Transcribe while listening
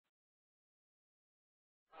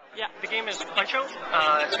Yeah, the game is Punch-Out.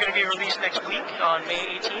 It's going to be released next week on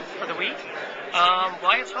May 18th for the Wii.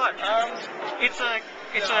 Why it's hot? It's a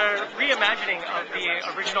reimagining of the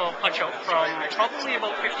original Punch-Out from probably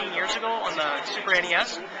about 15 years ago on the Super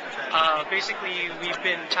NES. Basically, we've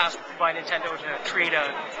been tasked by Nintendo to create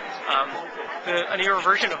a newer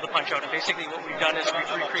version of the Punch-Out. And basically, what we've done is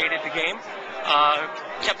we've recreated the game,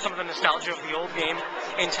 kept some of the nostalgia of the old game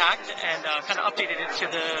intact, and kind of updated it to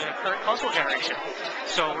the current console generation.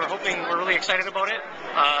 So we're really excited about it.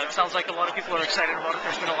 It sounds like a lot of people are excited about it.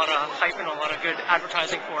 There's been a lot of hype and a lot of good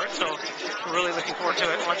advertising for it. So we're really looking forward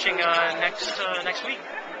to it launching next week.